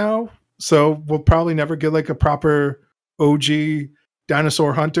owns it now, so we'll probably never get like a proper OG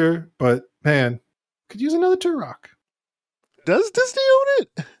dinosaur hunter. But man, could use another Turok. Does Disney own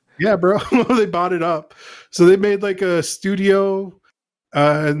it? Yeah, bro. They bought it up, so they made like a studio,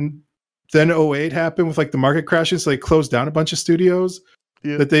 and then 2008 happened with like the market crashing, so they closed down a bunch of studios.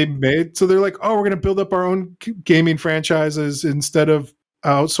 Yeah. That they made. So they're like, oh, we're going to build up our own gaming franchises instead of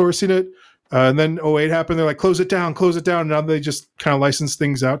outsourcing it. And then 2008 happened. They're like, close it down. And now they just kind of license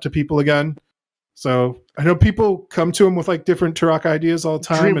things out to people again. So I know people come to them with like different Turok ideas all the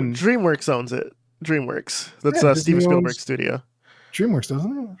time. DreamWorks owns it. DreamWorks. That's Steven Spielberg's studio. DreamWorks,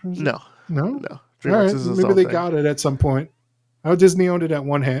 doesn't it? No. DreamWorks is maybe they got it at some point. How Disney owned it at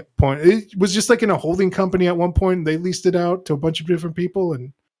one point. It was just like in a holding company at one point. They leased it out to a bunch of different people,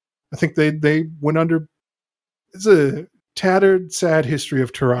 and I think they went under. It's a tattered, sad history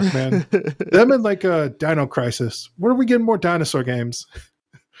of Turok, man. Them and like a Dino Crisis. When are we getting more dinosaur games?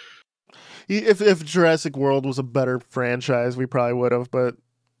 If Jurassic World was a better franchise, we probably would have. But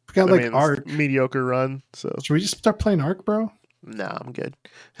we got Ark, mediocre run. So should we just start playing Ark, bro? Nah, I'm good.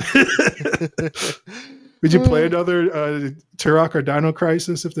 Would you play another Turok or Dino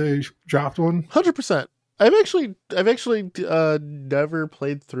Crisis if they dropped one? 100%. I've actually never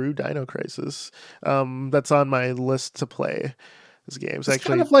played through Dino Crisis. That's on my list to play as games. It's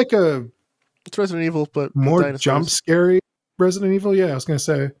kind of like it's Resident Evil, but more jump scary Resident Evil. Yeah, I was gonna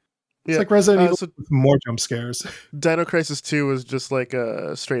say. It's like Resident Evil with more jump scares. Dino Crisis 2 was just like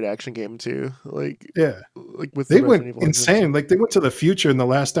a straight action game too. Like with they went insane. Like they went to the future in the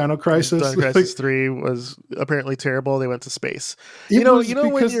last Dino Crisis. Dino Crisis 3 was apparently terrible. They went to space. You know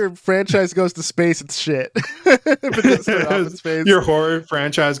when your franchise goes to space, it's shit. If it doesn't start off in space. Your horror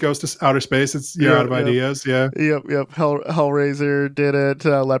franchise goes to outer space. You're out of ideas. Yeah. Yep. Hellraiser did it.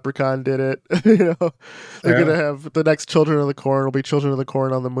 Leprechaun did it. They're gonna have the next Children of the Corn will be Children of the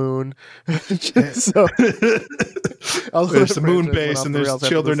Corn on the moon. moon. So there's the moon base, and there's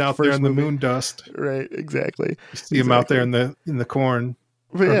children out there in the moon dust. Right, exactly. You see them out there in the corn,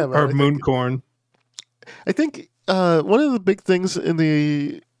 or moon corn. I think one of the big things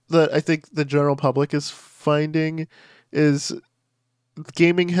that I think the general public is finding is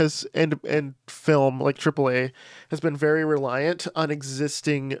gaming has and film like AAA has been very reliant on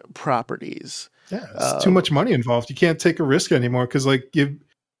existing properties. Yeah, it's too much money involved. You can't take a risk anymore because like you're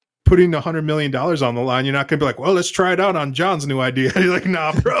putting $100 million on the line. You're not going to be like, well, let's try it out on John's new idea. You're like,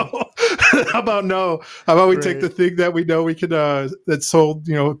 nah, bro. How about we take the thing that we know we could that sold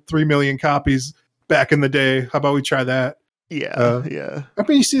 3 million copies back in the day. How about we try that? Yeah, yeah. I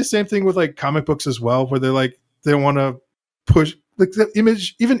mean, you see the same thing with like comic books as well, where they're like they want to push like the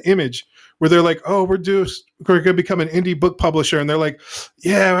Image, where they're like, oh, we're going to become an indie book publisher, and they're like,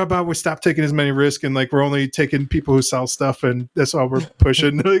 yeah, how about we stop taking as many risks and like we're only taking people who sell stuff, and that's all we're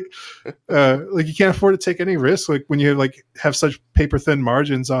pushing. like you can't afford to take any risks, like when you like have such paper thin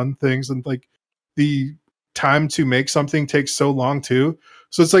margins on things, and like the time to make something takes so long too.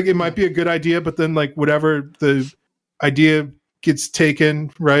 So it's like it might be a good idea, but then like whatever the idea gets taken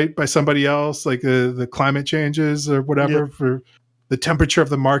right by somebody else, like the climate changes or whatever, for the temperature of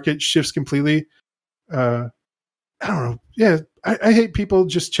the market shifts completely. I don't know. Yeah, I hate people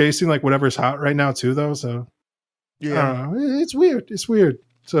just chasing like whatever's hot right now too, though. So yeah, I don't know. It's weird. It's weird.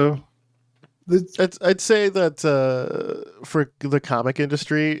 So I'd say that for the comic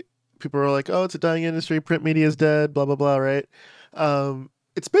industry, people are like, oh, it's a dying industry. Print media is dead. Blah blah blah. Right.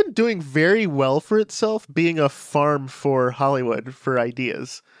 It's been doing very well for itself, being a farm for Hollywood for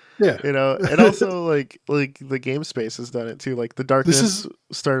ideas. Yeah, and also like the game space has done it too. Like the Darkness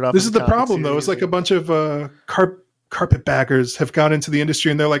started off. This is the problem, though. It's like a bunch of carpetbaggers have gone into the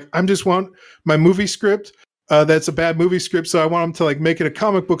industry, and they're like, I just want my movie script. That's a bad movie script, so I want them to like make it a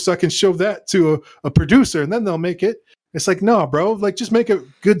comic book, so I can show that to a producer, and then they'll make it. It's like, no, bro, like just make a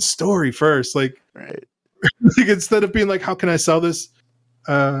good story first, like, right? Like, instead of being like, how can I sell this?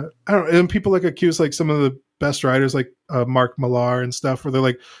 I don't know. And people like accuse like some of the best writers like Mark Millar and stuff, where they're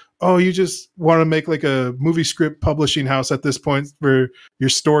like, oh, you just want to make like a movie script publishing house at this point for your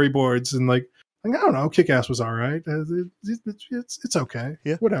storyboards, and like I don't know, Kick-Ass was all right. It's okay.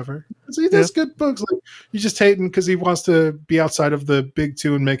 Yeah, whatever. There's good books. Like, you just hating because he wants to be outside of the big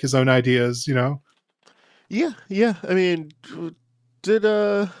two and make his own ideas, Yeah. I mean, did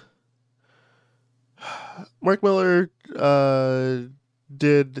Mark Millar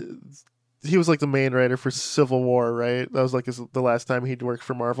he was like the main writer for Civil War, right? That was like the last time he'd worked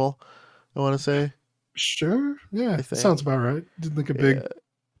for Marvel, I want to say. Sure. Yeah. That sounds about right. Did like a big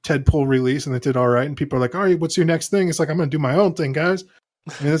Deadpool release, and it did all right. And people are like, all right, what's your next thing? It's like, I'm going to do my own thing, guys.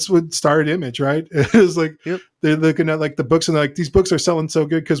 I mean, that's what started Image, right? It was like, they're looking at like the books, and they're like, these books are selling so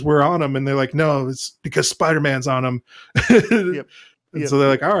good because we're on them. And they're like, no, it's because Spider-Man's on them. So they're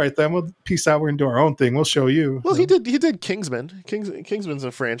like, all right, then we'll peace out. We're going to do our own thing. We'll show you. Well, he did Kingsman. Kingsman's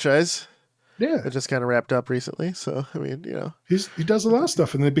a franchise. Yeah. It just kind of wrapped up recently. So, I mean, he does a lot of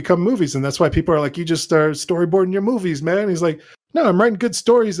stuff, and they become movies. And that's why people are like, you just start storyboarding your movies, man. He's like, no, I'm writing good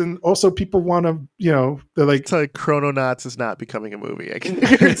stories. And also people want to, they're like, it's like Chrononauts is not becoming a movie. I can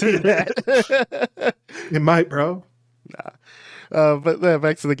guarantee that. It might, bro. Nah. But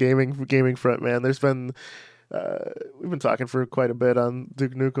back to the gaming front, man. There's been, we've been talking for quite a bit on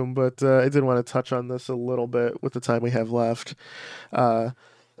Duke Nukem, but I did want to touch on this a little bit with the time we have left.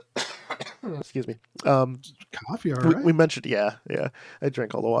 Excuse me. Coffee, all right. We mentioned, yeah. I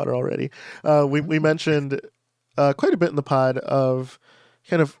drank all the water already. We mentioned quite a bit in the pod of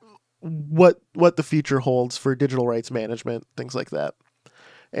kind of what the future holds for digital rights management, things like that.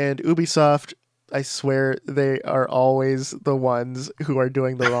 And Ubisoft, I swear, they are always the ones who are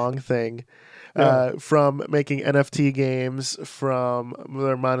doing the wrong thing. From making NFT games, from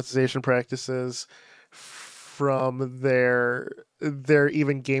their monetization practices, from their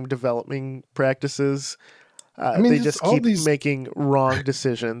even game developing practices. They just keep making wrong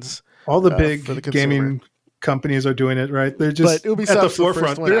decisions. All the big gaming companies are doing it, right? They're just at the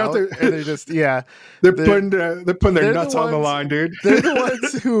forefront. They're out there, and they're just they're putting their nuts on the line, dude. They're the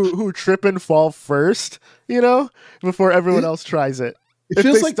ones who trip and fall first, before everyone else tries it. If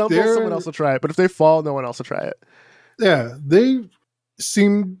they stumble, someone else will try it. But if they fall, no one else will try it. Yeah, they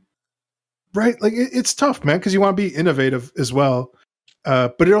seem right. Like it's tough, man, because you want to be innovative as well.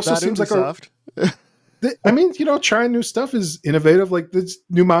 But it also seems like trying new stuff is innovative. Like this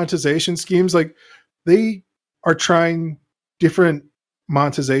new monetization schemes, like they are trying different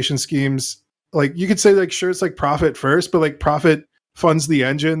monetization schemes. Like you could say, like, sure, it's like profit first, but like profit funds the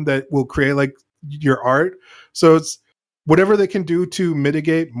engine that will create like your art. So it's whatever they can do to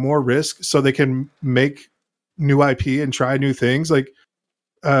mitigate more risk so they can make new IP and try new things. Like,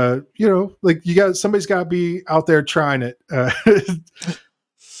 like somebody's got to be out there trying it.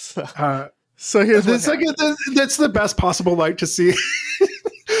 So here's that's the best possible light to see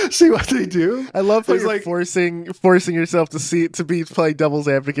what they do. I love how you're forcing yourself to play devil's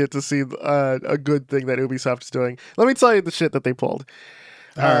advocate to see a good thing that Ubisoft is doing. Let me tell you the shit that they pulled.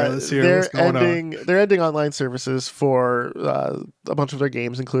 All right, let's hear what's going on. They're ending online services for a bunch of their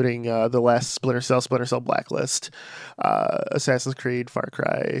games, including the last Splinter Cell Blacklist, Assassin's Creed, Far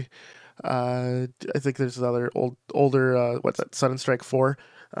Cry. I think there's another older what's that? Sun and Strike 4.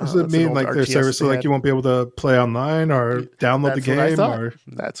 Does it mean like their service, so like you won't be able to play online or download the game? Or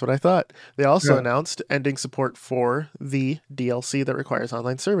that's what I thought. They also announced ending support for the DLC that requires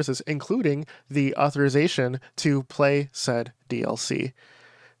online services, including the authorization to play said DLC.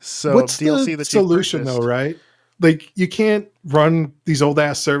 So what's DLC the solution though, right? Like you can't run these old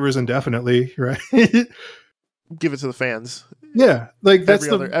ass servers indefinitely, right? Give it to the fans. Yeah, like that's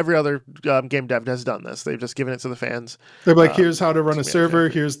every other game dev has done this. They've just given it to the fans. They're like, here's how to run a server.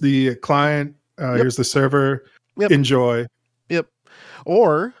 Here's the client. Here's the server. Yep. Enjoy. Yep.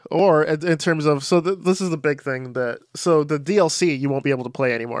 Or in terms of this is the big thing the DLC you won't be able to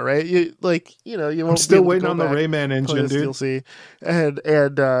play anymore, right? You won't. I'm still waiting on the Rayman engine, dude. DLC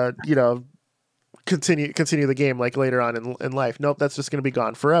and continue the game like later on in life. Nope, that's just going to be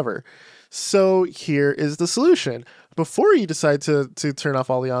gone forever. So here is the solution. Before you decide to turn off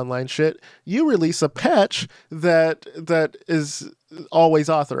all the online shit, you release a patch that is always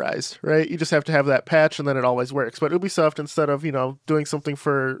authorized, right? You just have to have that patch and then it always works. But Ubisoft, instead of, doing something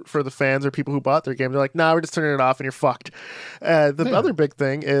for the fans or people who bought their game, they're like, nah, we're just turning it off and you're fucked. The other big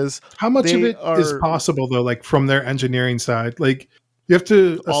thing is how much of it is possible though, like from their engineering side? Like you have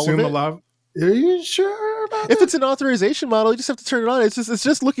to assume a lot of, are you sure about if it's an authorization model, you just have to turn it on. It's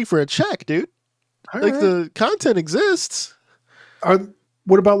just looking for a check, dude. The content exists.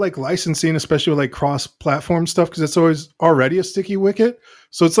 What about like licensing, especially with like cross-platform stuff? Because it's always already a sticky wicket.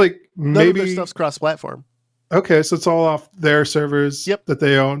 So it's like maybe none of their stuff's cross-platform. Okay, so it's all off their servers that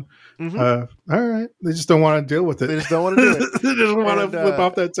they own. Mm-hmm. All right, they just don't want to deal with it. They just don't want to do it. They just want to flip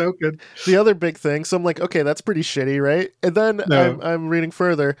off that token. The other big thing. So I'm like, okay, that's pretty shitty, right? And then I'm reading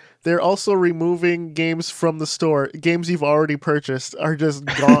further. They're also removing games from the store. Games you've already purchased are just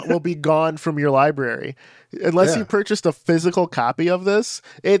gone. Will be gone from your library. Unless you purchased a physical copy of this,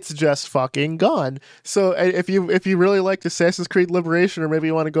 it's just fucking gone. So if you really liked Assassin's Creed Liberation, or maybe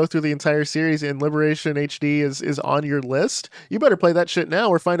you want to go through the entire series and Liberation HD is on your list, you better play that shit now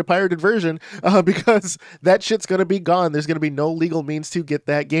or find a pirated version because that shit's going to be gone. There's going to be no legal means to get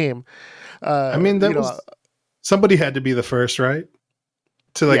that game. Somebody had to be the first, right?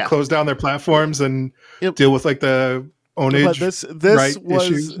 To close down their platforms and deal with like the ownage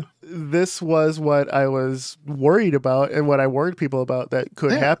issues. This was what I was worried about, and what I warned people about that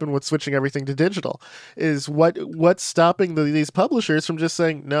could happen with switching everything to digital. Is what's stopping these publishers from just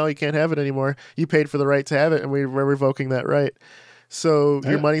saying, no, you can't have it anymore. You paid for the right to have it, and we're revoking that right. So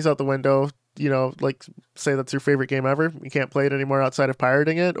your money's out the window. Like say that's your favorite game ever. You can't play it anymore outside of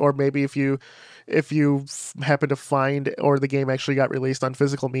pirating it, or maybe if you happen to find, or the game actually got released on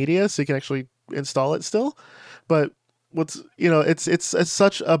physical media, so you can actually install it still. But it's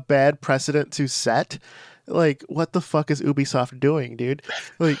such a bad precedent to set. Like, what the fuck is Ubisoft doing, dude?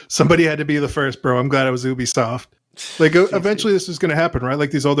 Like, somebody had to be the first, bro. I'm glad it was Ubisoft. Like, eventually this was going to happen, right?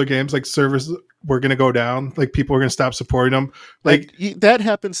 Like, these older games, like, servers were going to go down. Like, people were going to stop supporting them. Like, that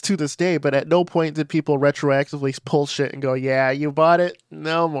happens to this day, but at no point did people retroactively pull shit and go, yeah, you bought it,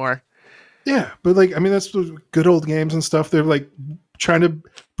 no more. Yeah, but, like, I mean, that's good old games and stuff. They're, like, trying to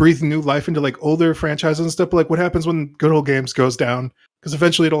breathe new life into, like, older franchises and stuff. But, like, what happens when good old games goes down? Because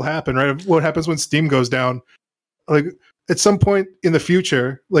eventually it'll happen, right? What happens when Steam goes down? Like, at some point in the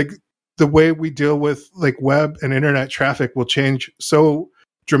future, like, the way we deal with like web and internet traffic will change so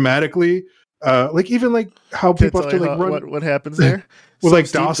dramatically. Like even like how people have to like run what happens there with like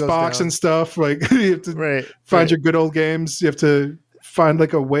DOSBox and stuff. Like you have to find your good old games. You have to find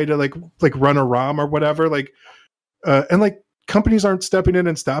like a way to like run a ROM or whatever. Like and like companies aren't stepping in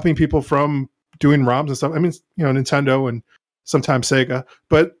and stopping people from doing ROMs and stuff. I mean, Nintendo and sometimes Sega,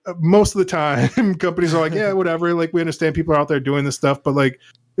 but most of the time companies are like, yeah, whatever. Like we understand people are out there doing this stuff, but like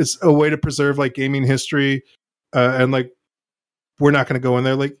it's a way to preserve like gaming history, and like we're not going to go in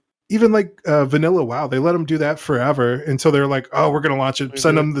there. Like even like Vanilla WoW, they let them do that forever until they're like, oh, we're going to launch it.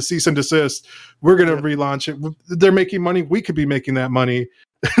 Send them the cease and desist. We're going to relaunch it. They're making money. We could be making that money.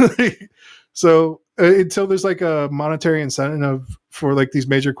 So until there's like a monetary incentive for like these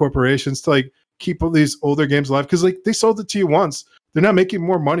major corporations to like keep all these older games alive because like they sold it to you once. They're not making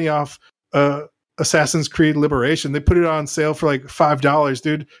more money off Assassin's Creed Liberation. They put it on sale for like $5,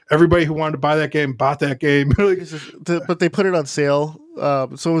 dude. Everybody who wanted to buy that game bought that game. Like, but they put it on sale.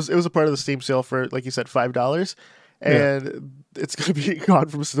 So it was a part of the Steam sale for, like you said, $5, and it's gonna be gone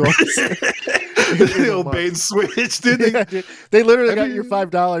from stores. The old bait switch, dude. They literally got your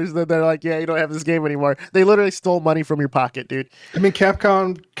 $5, then they're like, yeah, you don't have this game anymore. They literally stole money from your pocket, dude. I mean,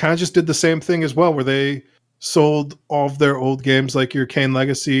 Capcom kind of just did the same thing as well, where they sold all of their old games, like your Kane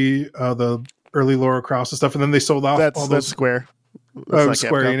Legacy, the early Lara Croft and stuff, and then they sold off all those. That's Square. That's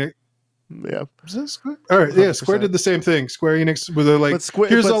Square Enix. Yeah. Is that Square? All right, 100%. Yeah, Square did the same thing. Square Enix, where they're like,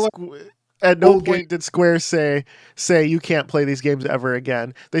 here's all. At no point did Square say you can't play these games ever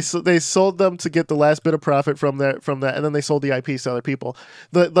again. They sold them to get the last bit of profit from that, and then they sold the IPs to other people.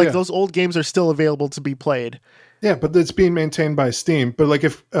 Those old games are still available to be played. Yeah, but it's being maintained by Steam. But like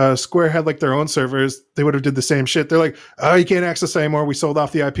if Square had like their own servers, they would have did the same shit. They're like, oh, you can't access anymore. We sold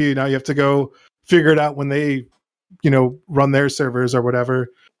off the IP. Now you have to go figure it out when they, run their servers or whatever.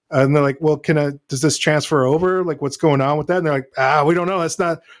 And they're like, well, does this transfer over? Like, what's going on with that? And they're like, we don't know. That's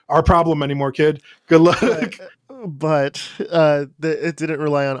not our problem anymore, kid. Good luck. But it didn't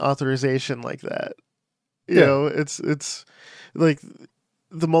rely on authorization like that. You know, it's like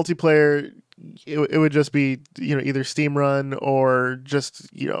the multiplayer, it would just be, either Steam run or just,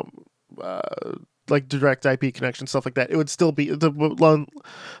 like direct IP connection, stuff like that. It would still be, the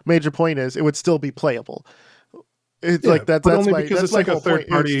major point is, it would still be playable. It's like that. That's only why, because that's it's like a third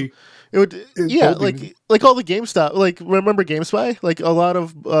party. It would, like all the GameStop. Like, remember GameSpy? Like a lot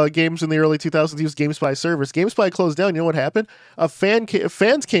of games in the early 2000s used GameSpy servers. GameSpy closed down. You know what happened?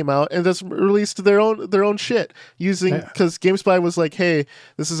 Fans came out and just released their own shit because GameSpy was like, hey,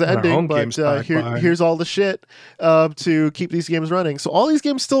 this is ending, but here's all the shit to keep these games running. So all these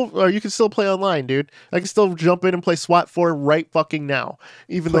games you can still play online, dude. I can still jump in and play SWAT 4 right fucking now,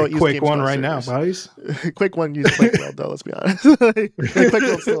 even though it used Quake GameSpy 1 right servers. now, buddies. Quake 1 used Quake World, though. Let's be honest. Quake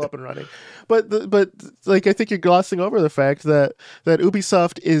World's still up and running. But like, I think you're glossing over the fact that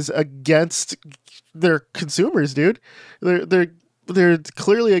Ubisoft is against their consumers, dude. They're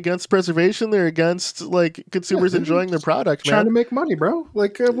clearly against preservation. They're against like consumers enjoying their product, man. Trying to make money, bro.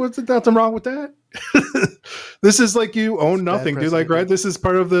 Like, what's nothing wrong with that? This is like you own nothing, dude. Like, right? This is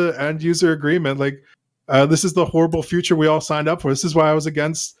part of the end user agreement. Like, this is the horrible future we all signed up for. This is why I was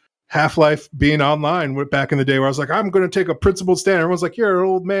against Half-Life being online back in the day, where I was like, I'm going to take a principled stand. Everyone's like, you're an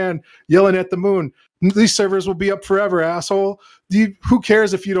old man yelling at the moon. These servers will be up forever, asshole. Who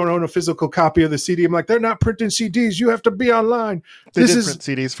cares if you don't own a physical copy of the CD? I'm like, they're not printing CDs. You have to be online. They did print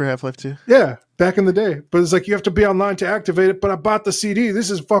CDs for Half-Life 2. Yeah, back in the day. But it's like, you have to be online to activate it, but I bought the CD. This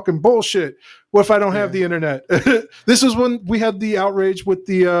is fucking bullshit. What if I don't have the internet? This is when we had the outrage with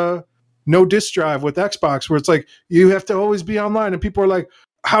the no disk drive with Xbox, where it's like, you have to always be online. And people are like,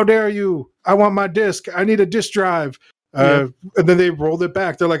 how dare you? I want my disc. I need a disk drive. And then they rolled it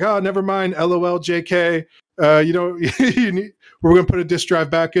back. They're like, oh, never mind. LOL, JK. We're going to put a disk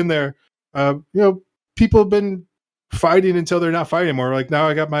drive back in there. People have been fighting until they're not fighting anymore. Like, now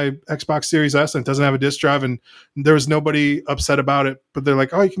I got my Xbox Series S and it doesn't have a disk drive, and there was nobody upset about it. But they're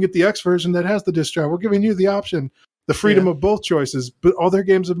like, oh, you can get the X version that has the disk drive. We're giving you the option, the freedom of both choices. But all their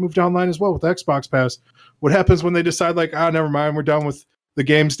games have moved online as well with Xbox Pass. What happens when they decide, like, never mind, we're done with the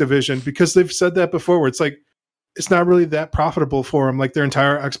games division? Because they've said that before, where it's like, it's not really that profitable for them, like their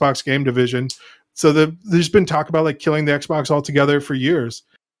entire Xbox game division. So there's been talk about like killing the Xbox altogether for years.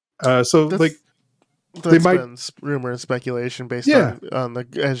 That's been rumor and speculation based on the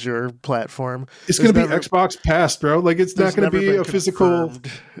Azure platform. It's going to be Xbox Pass, bro. Like, it's not going to be a physical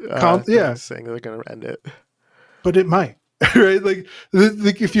saying they're going to end it, but it might. Right? Like,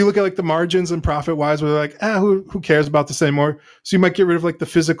 if you look at like the margins and profit wise, where they're like, who cares about this anymore? So you might get rid of like the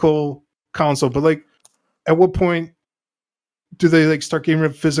physical console, but like, at what point do they like start getting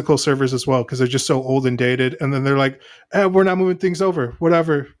rid of physical servers as well? Because they're just so old and dated, and then they're like, we're not moving things over,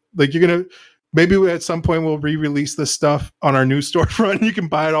 whatever. Like, maybe at some point we'll re-release this stuff on our new storefront. You can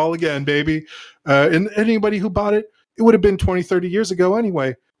buy it all again, baby. And anybody who bought it, it would have been 20, 30 years ago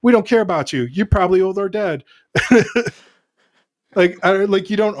anyway. We don't care about you. You're probably old or dead. Like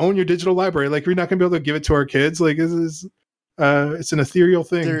you don't own your digital library. Like, we're not gonna be able to give it to our kids. Like, it's an ethereal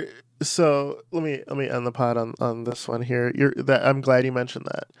thing. So let me end the pod on this one here. I'm glad you mentioned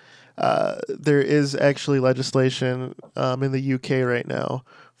that. There is actually legislation in the UK right now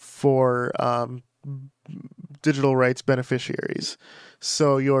for digital rights beneficiaries.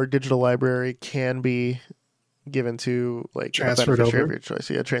 So your digital library can be given to like transferred a beneficiary over. of your choice.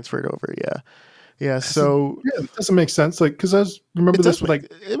 Yeah, transferred over. Yeah. Yeah, so yeah, it doesn't make sense. Like, because I remember this with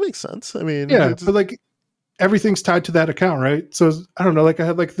like, it makes sense. I mean, yeah, but like everything's tied to that account, right? So I don't know. Like I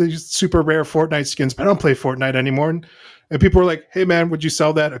had like these super rare Fortnite skins, but I don't play Fortnite anymore. And people were like, "Hey man, would you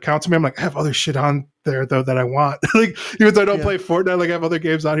sell that account to me?" I'm like, I have other shit on there though that I want. Like even though I don't play Fortnite, like I have other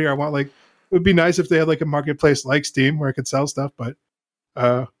games out here I want. Like it would be nice if they had like a marketplace like Steam where I could sell stuff, but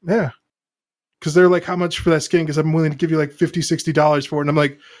yeah. Because they're like, how much for that skin? Because I'm willing to give you like $50-$60 for it. And I'm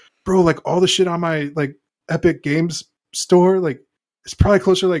like, bro, like all the shit on my like Epic Games store, like it's probably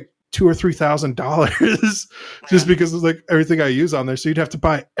closer to like $2,000 or $3,000 just because of like everything I use on there. So you'd have to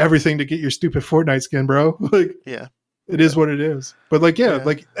buy everything to get your stupid Fortnite skin, bro. Like, yeah, it is what it is. But like, yeah,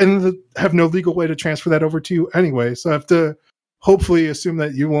 like, and have no legal way to transfer that over to you anyway. So I have to hopefully assume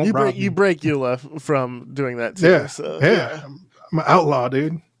that you won't. You break Eula from doing that too. Yeah, so, yeah. I'm an outlaw,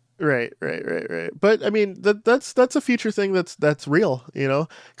 dude. Right. But I mean, that's a future thing that's real, you know,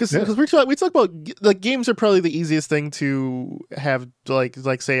 because we talk about like games are probably the easiest thing to have like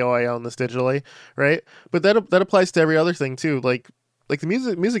say, oh, I own this digitally, right? But that applies to every other thing too. Like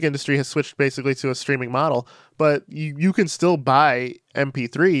the music industry has switched basically to a streaming model, but you can still buy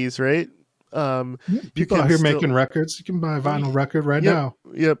MP3s, right? People out here making records. You can buy a vinyl record right now.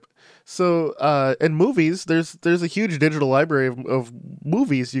 Yep. So in movies, there's a huge digital library of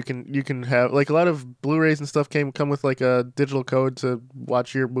movies you can have. Like a lot of Blu-rays and stuff come with like a digital code to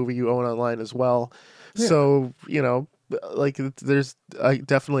watch your movie you own online as well. Yeah. So you know, like there's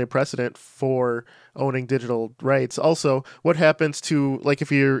definitely a precedent for owning digital rights. Also, what happens to like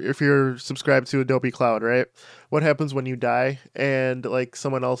if you're subscribed to Adobe Cloud, right? What happens when you die and like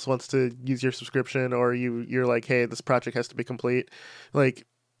someone else wants to use your subscription, or you're like, hey, this project has to be complete, like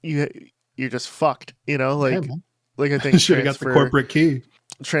you're just fucked, you know? Like like I think should have got the corporate key.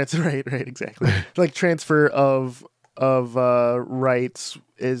 Right, exactly. Like transfer of rights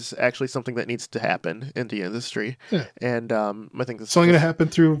is actually something that needs to happen in the industry. Yeah. And I think it's only going to happen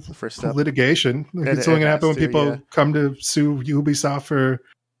through the first step. Litigation. Like it's only going to happen when people come to sue Ubisoft for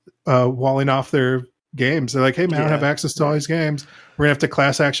walling off their games. They're like, hey man, I don't have access to all these games. We're going to have to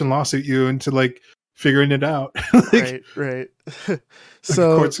class action lawsuit you into like figuring it out. Like, right.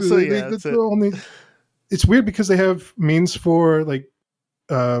 So yeah, it's weird because they have means for like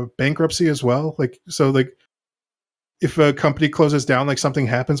bankruptcy as well. Like, so like if a company closes down, like something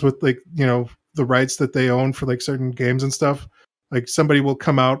happens with like, you know, the rights that they own for like certain games and stuff, like somebody will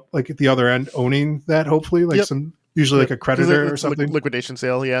come out like at the other end owning that, hopefully, like usually like a creditor or something. Liquidation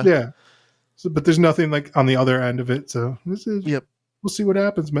sale. Yeah. So, but there's nothing like on the other end of it. So we'll see what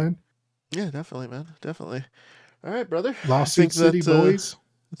happens, man. Yeah, definitely, man. Definitely. All right, brother. Lawsuit City, boys.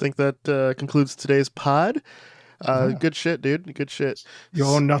 I think that concludes today's pod. Good shit, dude. Good shit. You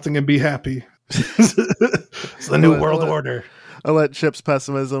own nothing and be happy. It's the new world order. I'll let Chip's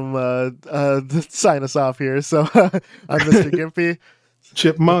pessimism sign us off here. So I'm Mr. Gimpy.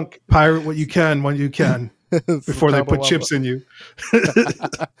 Chipmunk, pirate what you can when you can before they put chips in you.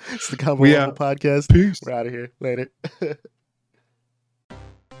 It's the Combo Level Podcast. Peace. We're out of here. Later.